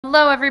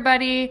Hello,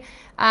 everybody.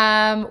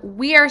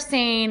 We are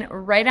staying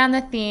right on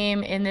the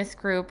theme in this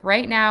group.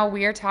 Right now,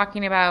 we are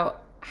talking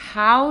about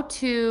how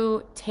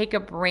to take a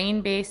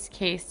brain-based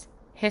case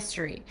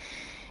history.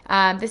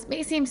 This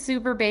may seem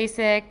super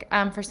basic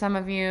for some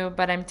of you,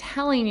 but I'm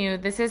telling you,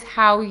 this is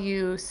how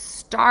you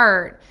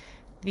start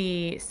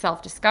the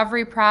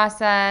self-discovery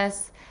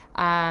process,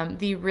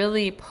 the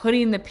really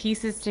putting the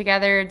pieces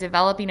together,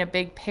 developing a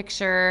big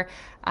picture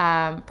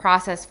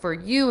process for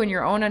you and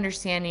your own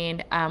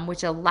understanding,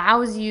 which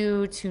allows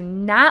you to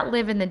not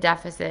live in the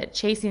deficit,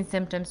 chasing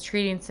symptoms,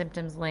 treating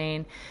symptoms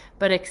lane,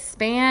 but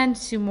expand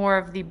to more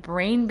of the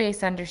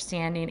brain-based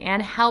understanding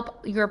and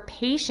help your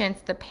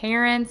patients, the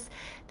parents,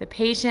 the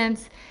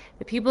patients,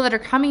 the people that are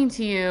coming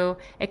to you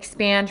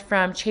expand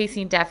from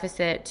chasing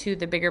deficit to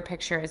the bigger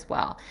picture as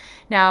well.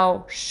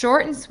 Now,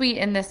 short and sweet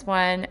in this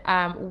one,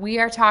 we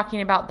are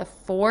talking about the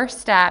 4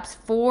 steps,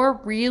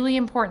 4 really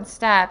important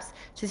steps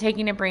to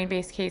taking a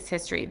brain-based case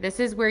history. This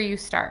is where you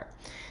start.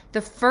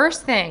 The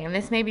first thing, and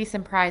this may be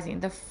surprising,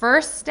 the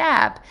first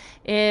step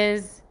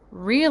is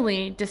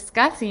really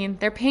discussing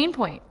their pain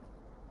point.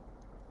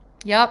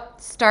 Yep,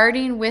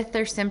 starting with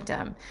their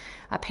symptom.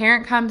 A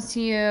parent comes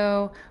to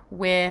you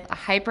with a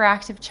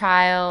hyperactive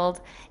child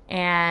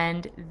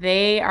and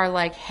they are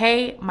like,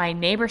 hey, my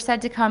neighbor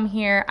said to come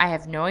here. I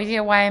have no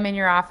idea why I'm in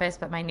your office,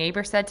 but my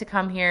neighbor said to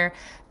come here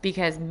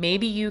because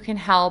maybe you can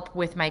help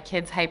with my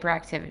kid's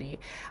hyperactivity.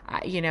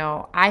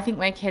 I think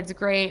my kid's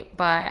great,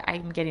 but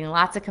I'm getting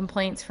lots of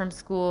complaints from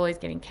school. He's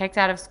getting kicked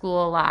out of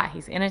school a lot.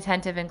 He's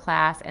inattentive in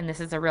class, and this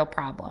is a real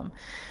problem.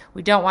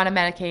 We don't want to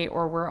medicate,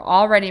 or we're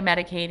already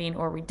medicating,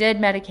 or we did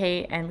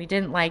medicate and we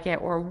didn't like it,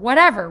 or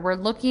whatever. We're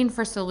looking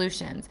for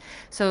solutions.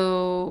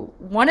 So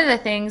one of the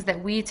things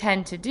that we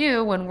tend to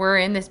do when we're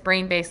in this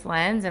brain-based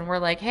lens and we're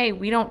like, hey,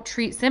 we don't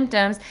treat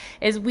symptoms,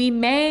 is we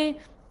may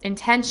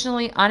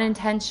intentionally,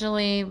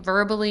 unintentionally,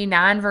 verbally,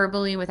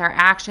 non-verbally, with our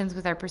actions,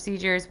 with our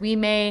procedures, we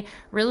may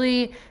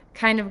really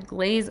kind of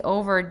glaze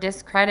over,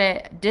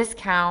 discredit,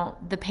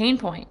 discount the pain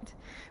point,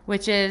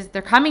 which is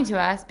they're coming to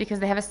us because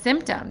they have a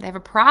symptom, they have a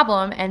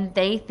problem, and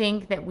they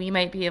think that we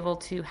might be able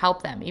to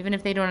help them, even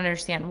if they don't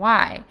understand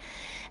why.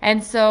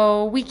 And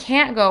so we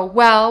can't go,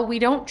 well, we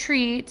don't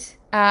treat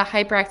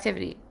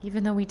hyperactivity,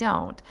 even though we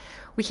don't.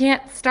 We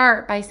can't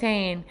start by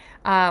saying,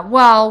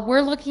 well,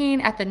 we're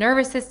looking at the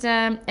nervous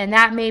system and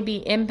that may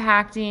be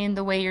impacting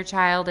the way your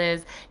child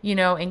is,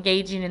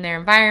 engaging in their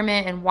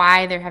environment and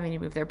why they're having to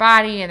move their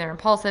body and they're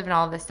impulsive and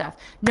all of this stuff.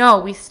 No,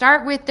 we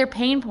start with their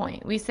pain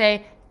point. We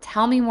say,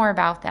 tell me more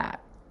about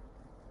that.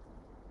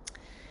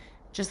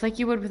 Just like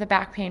you would with a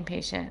back pain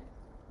patient.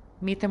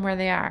 Meet them where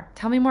they are.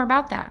 Tell me more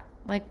about that.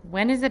 Like,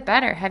 when is it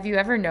better? Have you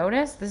ever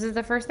noticed? This is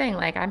the first thing.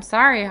 Like, I'm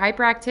sorry,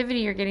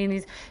 hyperactivity, you're getting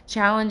these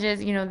challenges,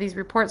 these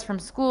reports from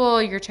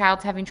school. Your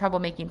child's having trouble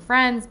making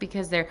friends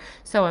because they're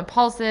so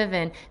impulsive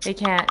and they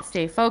can't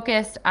stay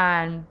focused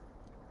on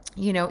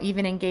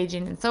even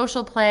engaging in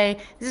social play.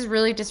 This is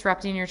really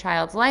disrupting your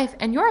child's life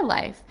and your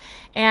life.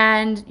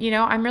 And,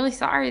 I'm really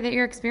sorry that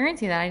you're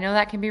experiencing that. I know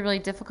that can be really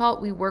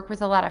difficult. We work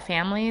with a lot of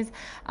families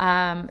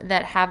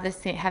that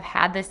have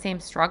had this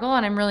same struggle,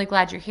 and I'm really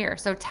glad you're here.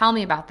 So tell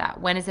me about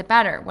that. When is it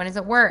better? When is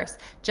it worse?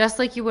 Just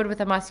like you would with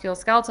a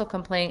musculoskeletal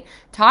complaint,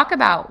 talk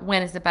about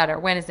when is it better?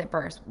 When is it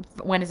worse?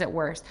 When is it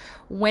worse?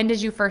 When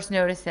did you first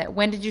notice it?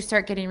 When did you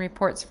start getting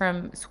reports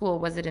from school?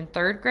 Was it in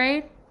 3rd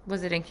grade?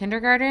 Was it in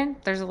kindergarten?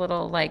 There's a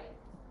little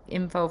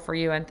info for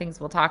you and things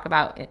we'll talk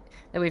about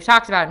that we've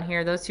talked about in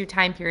here. Those 2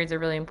 time periods are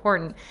really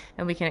important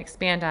and we can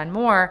expand on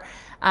more.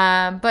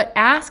 But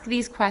ask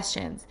these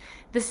questions.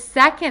 The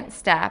second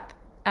step,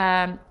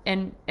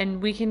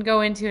 and we can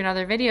go into in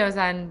other videos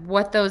on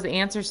what those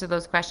answers to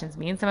those questions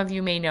mean. Some of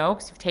you may know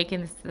because you've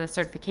taken the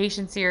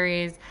certification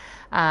series,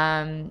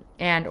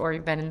 or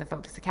you've been in the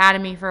Focus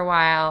Academy for a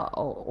while,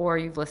 or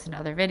you've listened to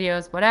other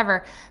videos,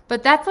 whatever.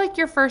 But that's like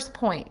your first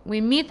point. We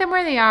meet them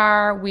where they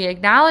are. We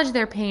acknowledge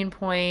their pain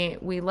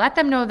point. We let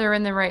them know they're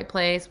in the right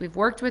place. We've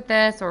worked with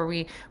this, or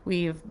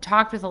we've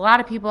talked with a lot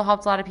of people,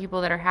 helped a lot of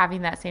people that are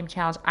having that same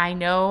challenge. I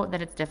know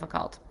that it's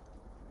difficult.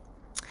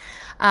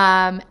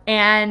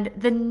 And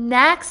the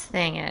next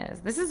thing is,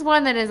 this is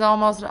one that is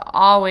almost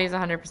always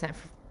 100%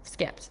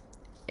 skipped,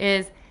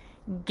 is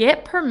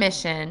get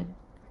permission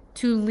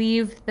to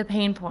leave the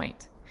pain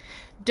point.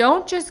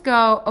 Don't just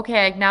go, okay,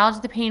 I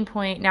acknowledge the pain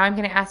point. Now I'm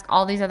going to ask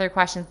all these other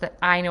questions that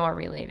I know are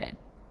related.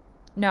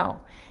 No,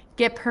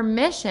 get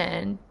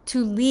permission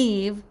to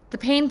leave the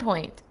pain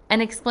point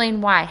and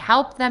explain why.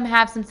 Help them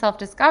have some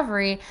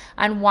self-discovery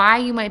on why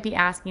you might be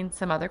asking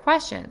some other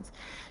questions.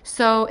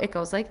 So it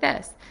goes like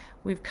this.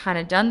 We've kind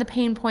of done the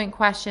pain point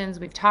questions.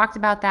 We've talked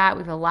about that.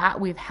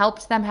 We've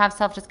helped them have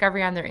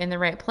self-discovery on they're in the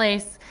right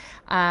place.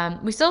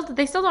 They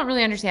still don't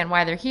really understand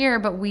why they're here,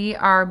 but we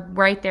are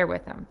right there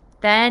with them.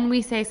 Then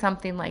we say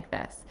something like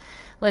this.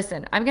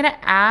 Listen,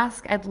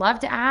 I'd love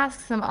to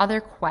ask some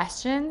other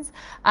questions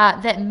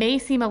that may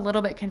seem a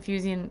little bit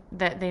confusing,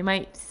 that they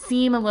might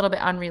seem a little bit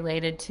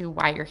unrelated to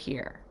why you're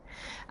here.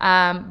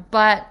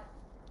 But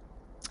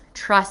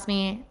trust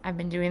me, I've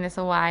been doing this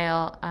a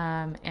while,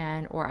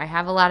 or I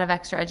have a lot of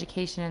extra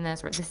education in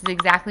this, or this is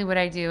exactly what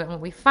I do. And what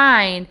we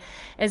find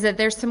is that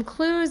there's some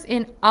clues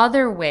in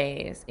other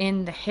ways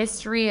in the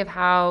history of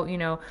how,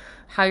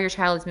 how your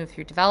child has moved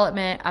through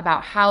development,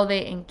 about how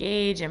they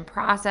engage and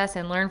process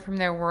and learn from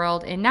their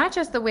world, and not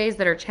just the ways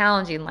that are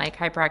challenging like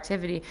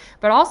hyperactivity,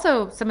 but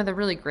also some of the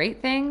really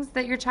great things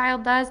that your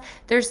child does.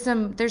 There's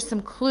some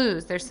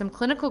clues, there's some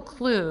clinical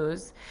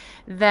clues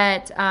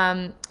that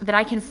that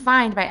I can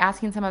find by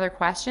asking some other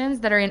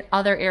questions that are in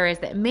other areas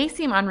that may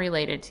seem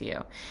unrelated to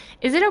you.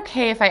 Is it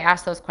okay if I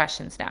ask those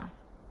questions now?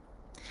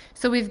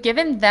 So we've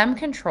given them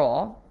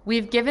control,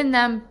 we've given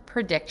them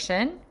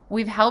prediction,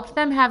 we've helped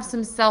them have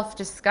some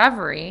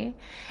self-discovery,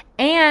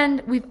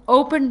 and we've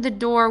opened the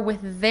door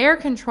with their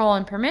control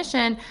and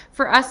permission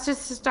for us to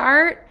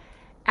start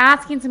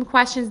asking some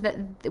questions that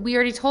we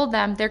already told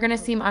them they're going to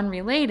seem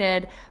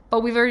unrelated,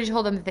 but we've already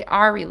told them that they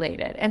are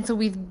related. And so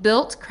we've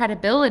built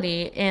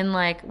credibility in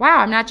like, wow,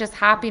 I'm not just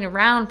hopping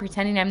around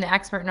pretending I'm the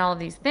expert in all of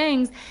these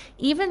things.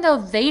 Even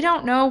though they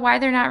don't know why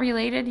they're not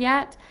related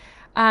yet,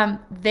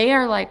 they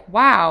are like,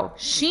 wow,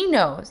 she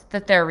knows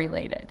that they're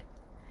related.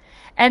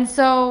 And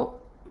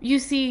so you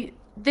see,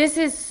 this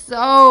is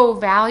so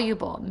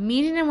valuable.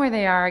 Meeting them where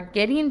they are,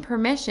 getting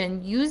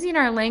permission, using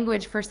our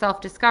language for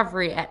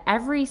self-discovery at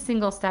every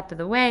single step of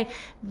the way,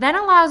 then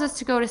allows us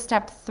to go to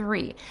step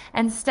 3.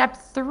 And step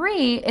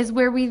 3 is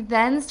where we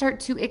then start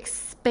to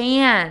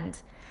expand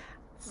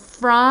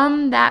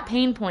from that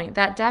pain point,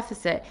 that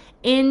deficit,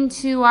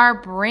 into our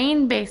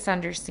brain-based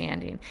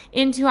understanding,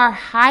 into our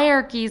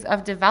hierarchies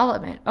of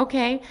development.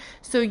 Okay,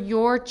 so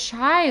your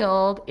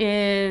child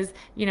is,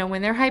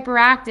 when they're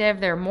hyperactive,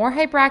 they're more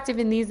hyperactive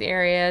in these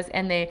areas,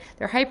 and their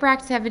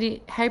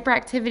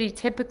hyperactivity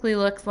typically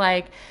looks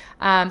like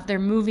they're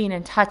moving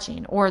and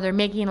touching, or they're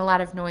making a lot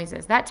of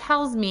noises. That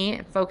tells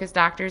me, focus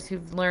doctors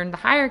who've learned the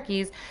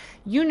hierarchies,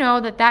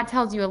 that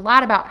tells you a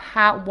lot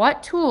about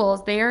what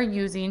tools they are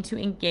using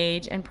to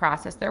engage and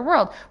process their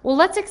world. Well,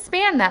 let's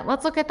expand that.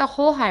 Let's look at the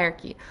whole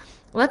hierarchy.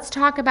 Let's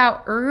talk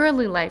about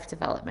early life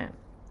development.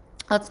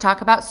 Let's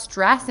talk about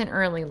stress in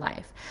early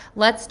life.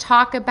 Let's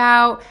talk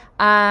about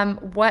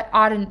what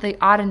the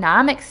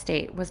autonomic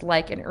state was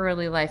like in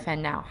early life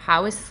and now.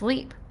 How is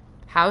sleep?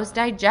 How's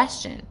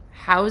digestion?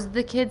 How's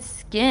the kid's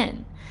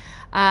skin?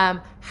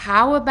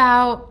 How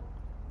about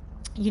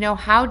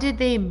how did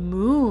they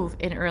move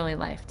in early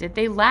life? Did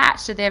they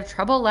latch? Did they have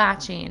trouble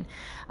latching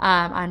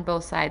on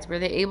both sides? Were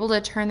they able to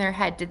turn their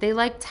head? Did they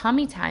like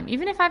tummy time?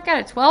 Even if I've got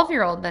a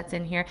 12-year-old that's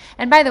in here,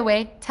 and by the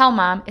way, tell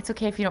mom, it's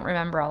okay if you don't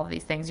remember all of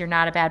these things. You're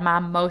not a bad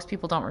mom. Most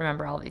people don't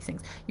remember all of these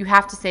things. You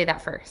have to say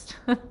that first.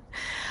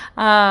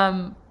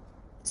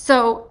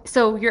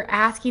 So you're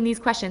asking these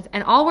questions,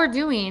 and all we're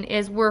doing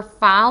is we're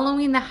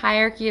following the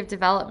hierarchy of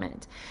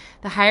development.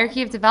 The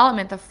hierarchy of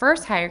development, the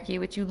first hierarchy,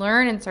 which you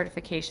learn in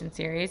certification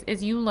series,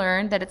 is you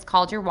learn that it's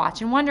called your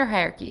watch and wonder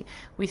hierarchy.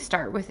 We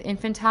start with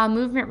infantile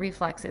movement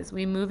reflexes.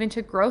 We move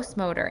into gross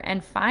motor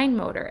and fine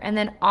motor, and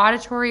then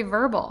auditory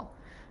verbal,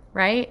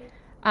 right?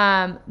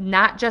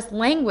 Not just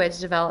language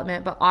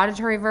development, but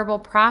auditory verbal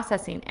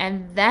processing,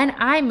 and then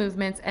eye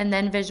movements, and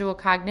then visual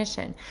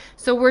cognition.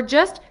 So we're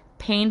just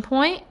pain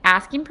point,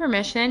 asking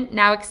permission,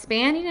 now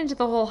expanding into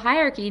the whole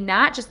hierarchy,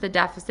 not just the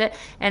deficit,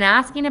 and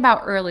asking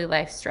about early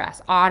life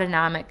stress,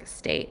 autonomic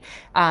state,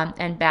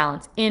 and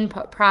balance,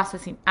 input,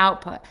 processing,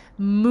 output,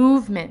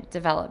 movement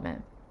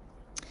development.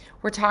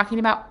 We're talking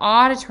about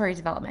auditory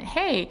development.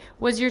 Hey,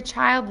 was your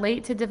child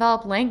late to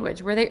develop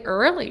language? Were they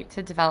early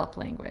to develop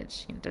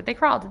language? Did they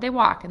crawl? Did they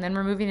walk? And then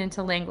we're moving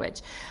into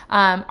language.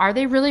 Are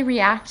they really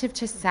reactive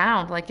to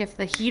sound? Like if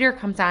the heater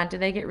comes on, do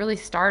they get really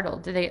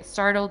startled? Do they get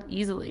startled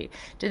easily?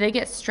 Do they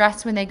get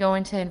stressed when they go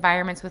into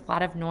environments with a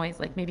lot of noise,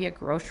 like maybe a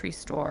grocery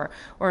store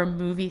or a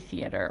movie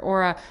theater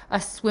or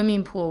a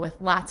swimming pool with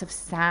lots of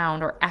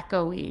sound or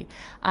echoey?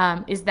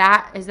 Is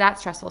that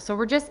stressful? So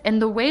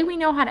and the way we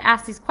know how to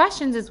ask these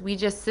questions is we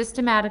just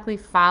systematically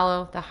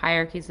follow the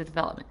hierarchies of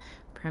development.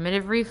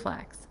 Primitive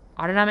reflex,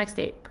 autonomic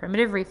state,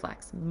 primitive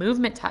reflex,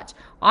 movement touch,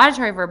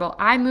 auditory verbal,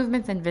 eye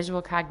movements, and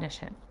visual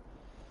cognition.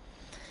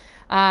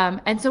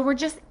 And so we're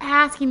just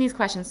asking these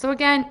questions. So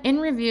again, in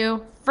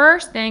review,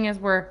 first thing is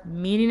we're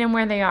meeting them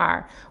where they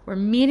are. We're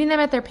meeting them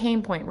at their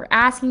pain point. We're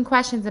asking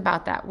questions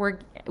about that.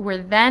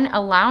 We're then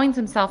allowing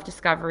some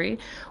self-discovery.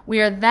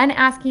 We are then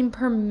asking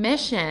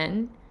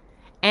permission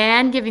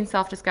and giving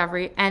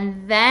self-discovery,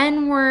 and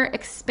then we're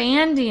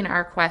expanding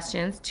our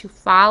questions to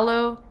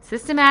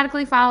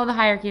systematically follow the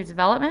hierarchy of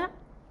development,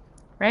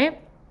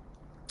 right?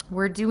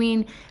 We're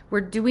doing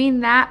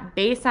that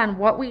based on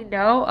what we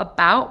know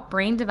about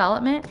brain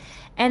development,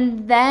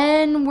 and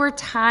then we're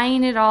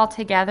tying it all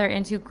together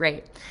into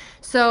great.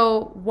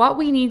 So what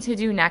we need to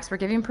do next, we're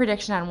giving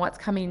prediction on what's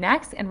coming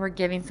next, and we're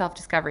giving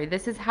self-discovery.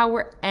 This is how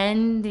we're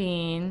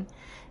ending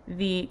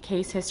the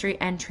case history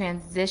and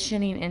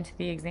transitioning into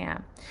the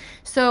exam.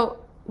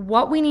 So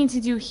what we need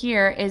to do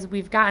here is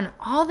we've gotten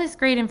all this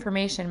great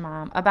information,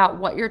 Mom, about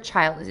what your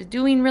child is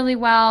doing really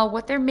well,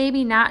 what they're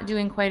maybe not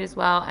doing quite as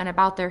well, and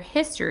about their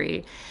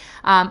history,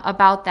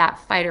 about that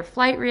fight or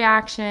flight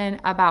reaction,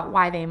 about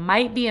why they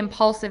might be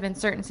impulsive in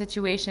certain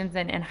situations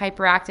and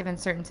hyperactive in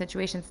certain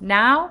situations.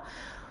 Now,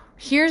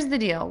 here's the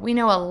deal. We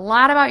know a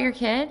lot about your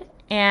kid,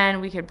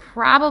 and we could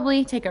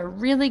probably take a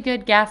really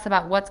good guess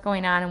about what's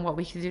going on and what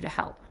we can do to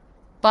help.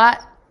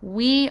 But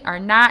we are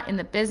not in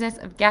the business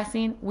of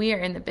guessing. We are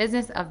in the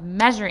business of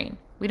measuring.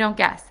 We don't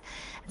guess.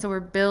 And so we're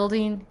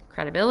building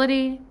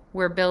credibility.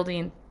 We're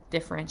building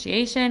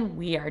differentiation.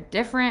 We are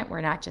different. We're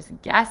not just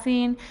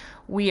guessing.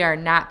 We are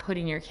not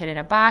putting your kid in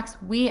a box.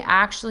 We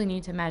actually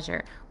need to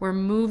measure. We're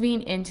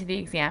moving into the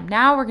exam.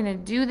 Now we're going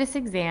to do this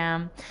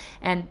exam,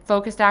 and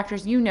Focus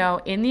Doctors, you know,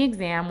 in the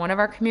exam, one of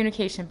our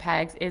communication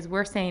pegs is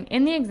we're saying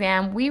in the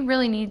exam, we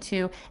really need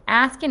to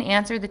ask and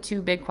answer the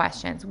two big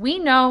questions. We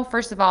know,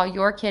 first of all,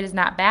 your kid is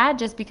not bad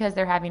just because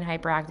they're having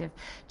hyperactive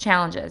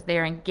challenges. They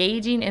are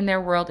engaging in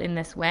their world in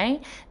this way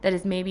that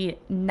is maybe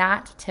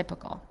not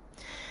typical.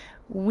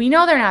 We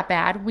know they're not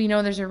bad. We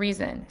know there's a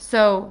reason.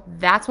 So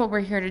that's what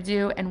we're here to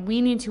do. And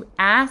we need to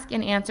ask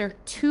and answer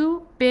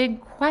two big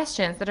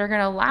questions that are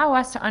going to allow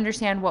us to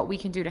understand what we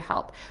can do to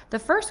help. The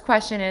first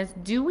question is,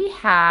 do we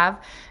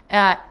have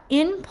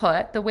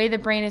input, the way the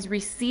brain is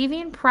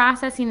receiving,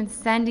 processing, and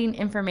sending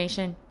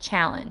information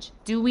challenge?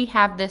 Do we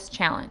have this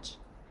challenge?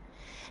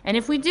 And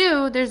if we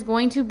do, there's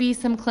going to be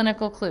some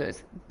clinical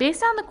clues.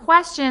 Based on the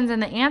questions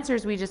and the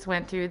answers we just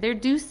went through, there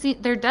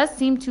does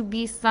seem to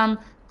be some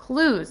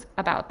clues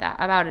about that,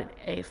 about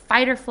a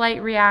fight or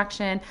flight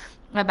reaction,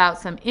 about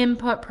some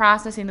input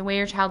processing, the way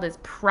your child is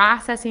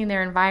processing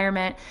their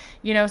environment.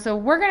 So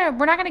we're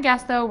not gonna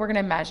guess though, we're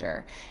gonna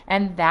measure.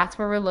 And that's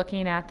where we're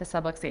looking at the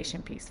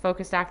subluxation piece.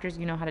 Focus Doctors,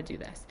 you know how to do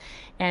this.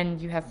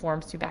 And you have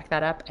forms to back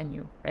that up, and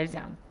you write it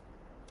down.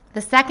 The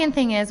second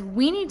thing is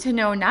we need to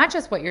know not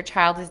just what your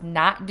child is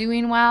not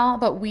doing well,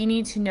 but we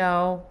need to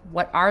know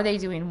what are they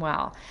doing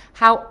well?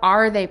 How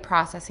are they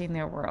processing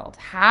their world?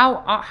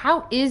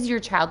 How is your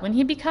child when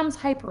he becomes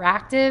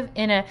hyperactive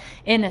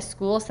in a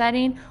school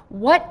setting?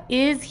 What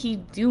is he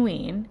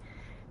doing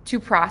to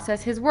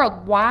process his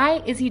world?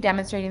 Why is he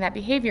demonstrating that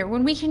behavior?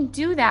 When we can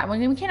do that,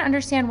 when we can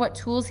understand what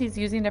tools he's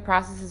using to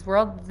process his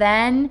world,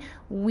 then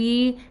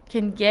we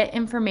can get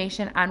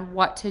information on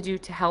what to do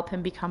to help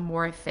him become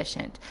more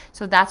efficient.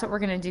 So that's what we're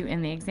going to do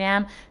in the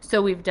exam.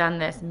 So we've done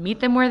this: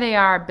 meet them where they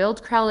are,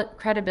 build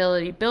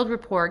credibility, build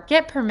rapport,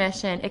 get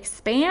permission,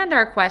 expand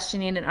our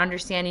questioning and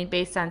understanding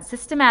based on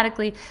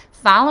systematically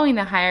following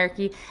the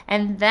hierarchy,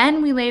 and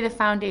then we lay the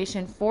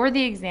foundation for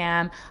the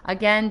exam,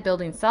 again,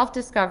 building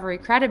self-discovery,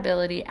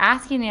 credibility,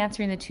 asking and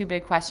answering the two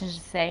big questions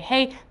to say,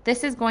 hey,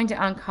 this is going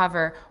to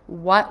uncover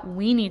what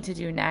we need to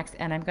do next,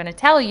 and I'm going to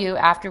tell you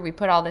after we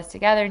put all this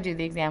together and do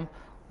the exam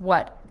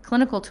what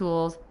clinical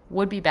tools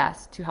would be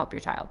best to help your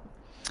child.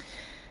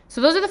 So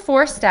those are the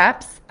 4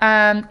 steps.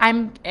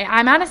 I'm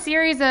on a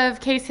series of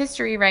case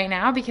history right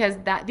now because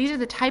these are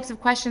the types of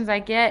questions I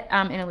get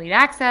in Elite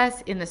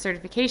Access, in the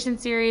certification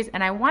series,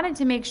 and I wanted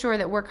to make sure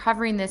that we're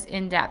covering this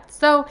in depth.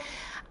 So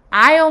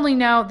I only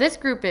know this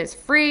group is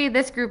free.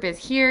 This group is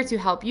here to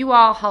help you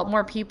all, help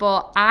more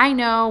people. I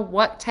know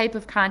what type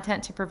of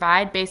content to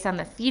provide based on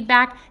the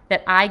feedback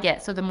that I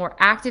get. So the more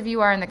active you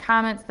are in the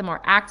comments, the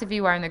more active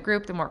you are in the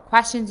group, the more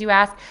questions you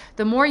ask,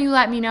 the more you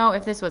let me know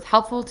if this was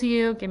helpful to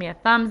you. Give me a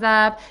thumbs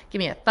up, give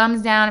me a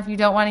thumbs down if you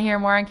don't want to hear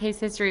more on case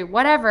history,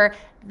 whatever,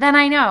 then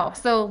I know.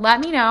 So let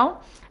me know.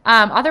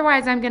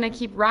 Otherwise, I'm going to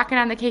keep rocking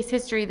on the case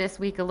history this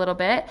week a little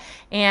bit,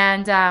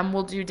 and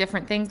we'll do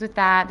different things with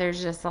that.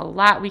 There's just a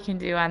lot we can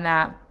do on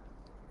that.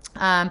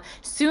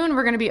 Soon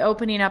we're going to be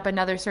opening up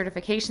another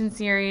certification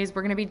series.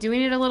 We're going to be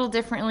doing it a little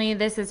differently.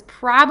 This is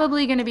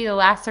probably going to be the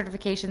last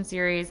certification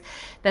series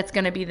that's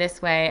going to be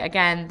this way.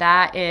 Again,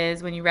 that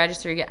is when you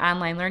register, you get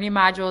online learning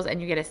modules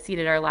and you get a seat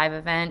at our live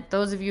event.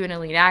 Those of you in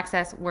Elite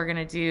Access, we're going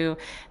to do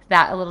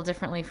that a little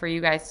differently for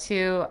you guys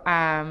too.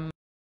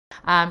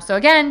 So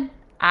again,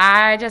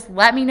 just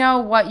let me know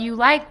what you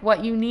like,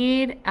 what you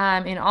need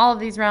in all of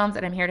these realms,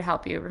 and I'm here to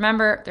help you.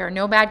 Remember, there are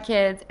no bad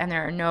kids and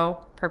there are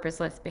no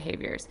purposeless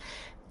behaviors.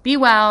 Be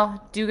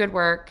well, do good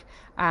work,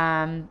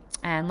 and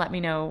let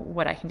me know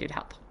what I can do to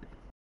help.